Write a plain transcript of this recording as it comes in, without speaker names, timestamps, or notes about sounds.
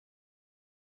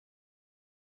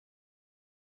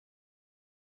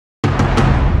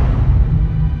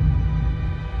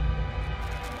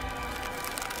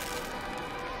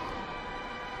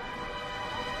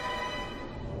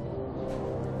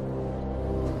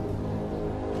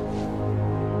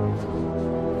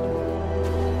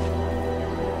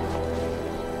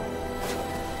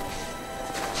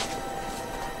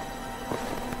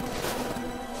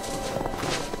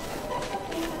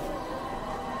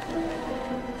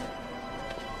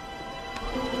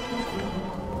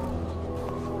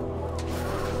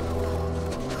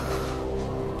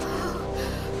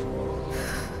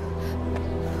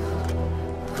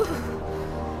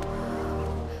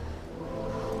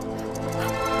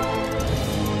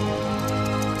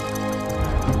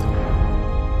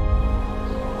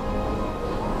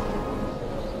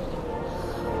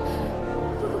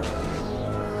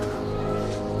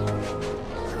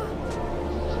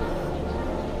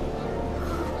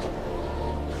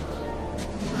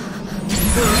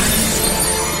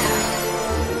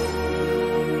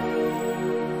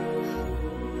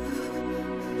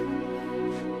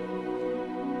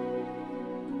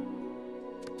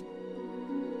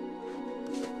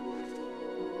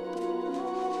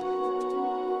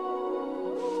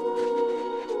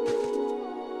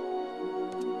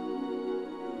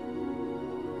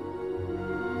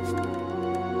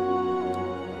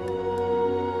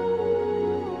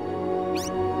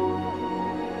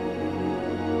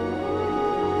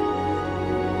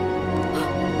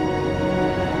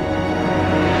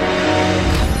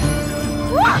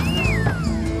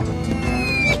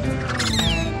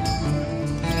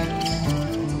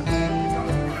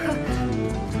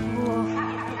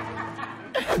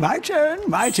My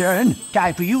turn.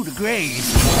 Time for you to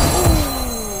graze.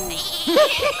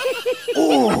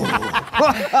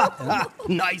 Oh!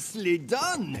 Nicely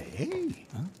done. Hey.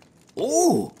 Huh?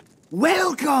 Oh,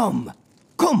 welcome.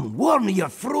 Come warm your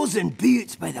frozen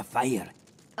boots by the fire.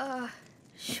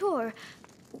 Sure.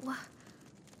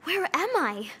 Where am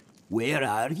I? Where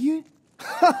are you?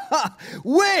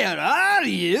 Where are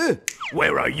you?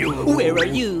 Where are you? Where are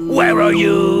you? Where are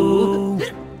you?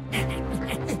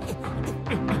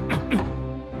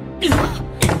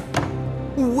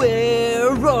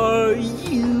 Where are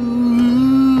you?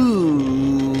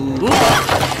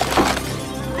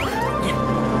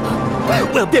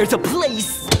 Well, there's a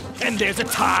place. And there's a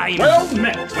time. Well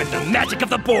met. When the magic of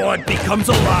the board becomes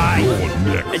alive.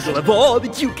 And you'll have all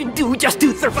that you can do just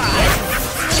to survive.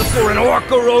 Before an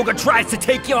orc or ogre tries to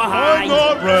take your hide. I'm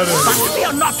not ready. But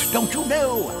fear not, don't you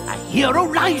know? A hero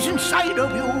lies inside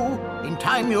of you. In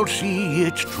time you'll see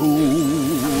it's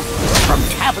true. From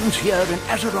taverns here in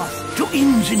Azeroth to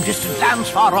inns in distant lands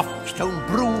far off, Stone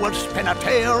Brew will spin a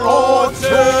tale or two.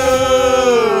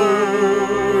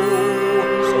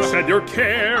 Shed your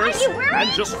cares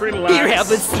and just relax. Here, have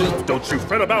a seat. Don't you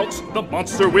fret about the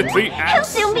monster with the He'll axe.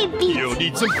 soon be beat. You'll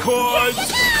need some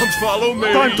cards. Come follow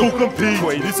me. Time to compete.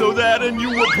 Wait this or that, and you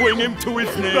will bring him to his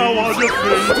knees. Now on your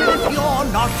feet. If you're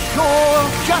not sure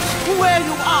just where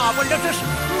you are, well, let us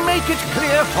make it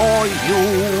clear for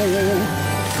you.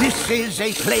 This is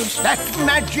a place that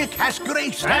magic has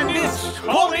graced, and it's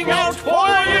calling out for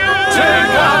you.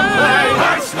 Take on play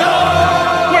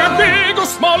Hearthstone. We're big or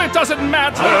small, it doesn't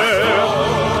matter.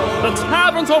 The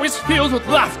tavern's always filled with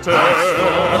laughter.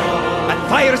 At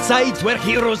firesides where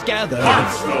heroes gather.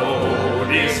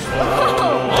 Hearthstone is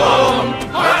home.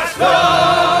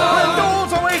 Hearthstone.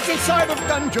 doors await inside of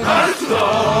dungeons.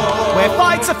 Where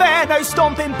fights are fair, no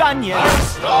stomping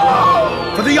banyans.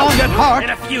 For the young at heart,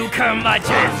 And a few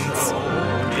curmudgeons.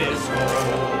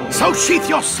 so sheath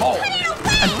your sword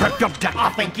and prep your deck. I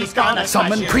think he's gonna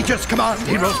Summon smash you. creatures command,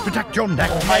 heroes protect your neck.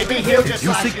 Maybe he'll just If you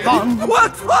smash seek you. fun,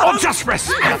 What? or just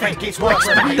rest, I think he's worse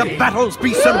than expect the me. battles,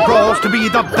 beasts, and brawls to be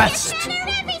the best.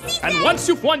 And once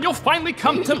you've won, you'll finally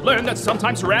come to learn that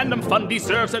sometimes random fun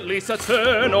deserves at least a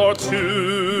turn or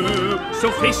two. So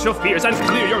face your fears and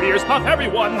clear your ears of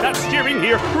everyone that's cheering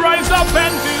here. Rise up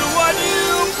and do what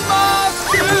you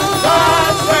must do.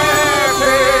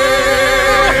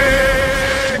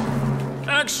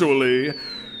 Actually,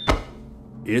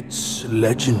 it's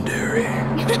legendary.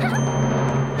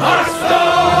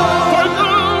 Hearthstone! For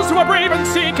those who are brave and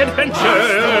seek adventure.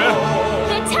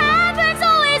 The tavern's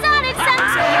always on its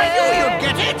center.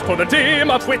 Get it? For the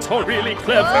dim of wit or really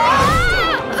clever.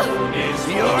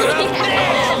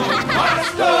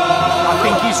 I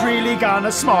think he's really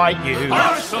gonna smite you.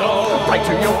 Right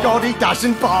to your god, he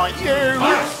doesn't bite you.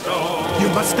 You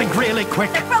must think really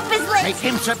quick. Rope is lit. Make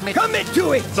him submit. Commit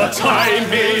to it! The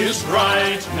time is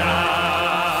right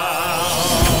now.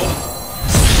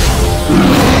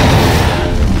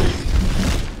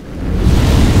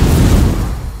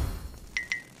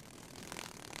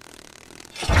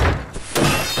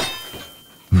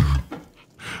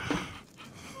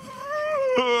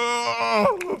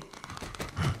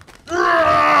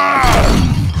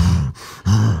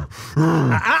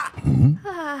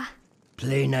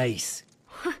 Play nice.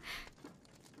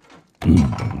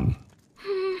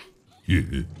 Yeah.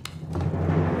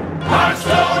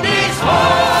 Hearthstone is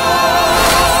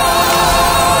home!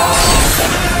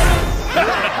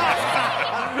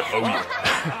 Oh yeah.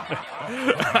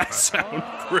 I sound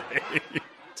great.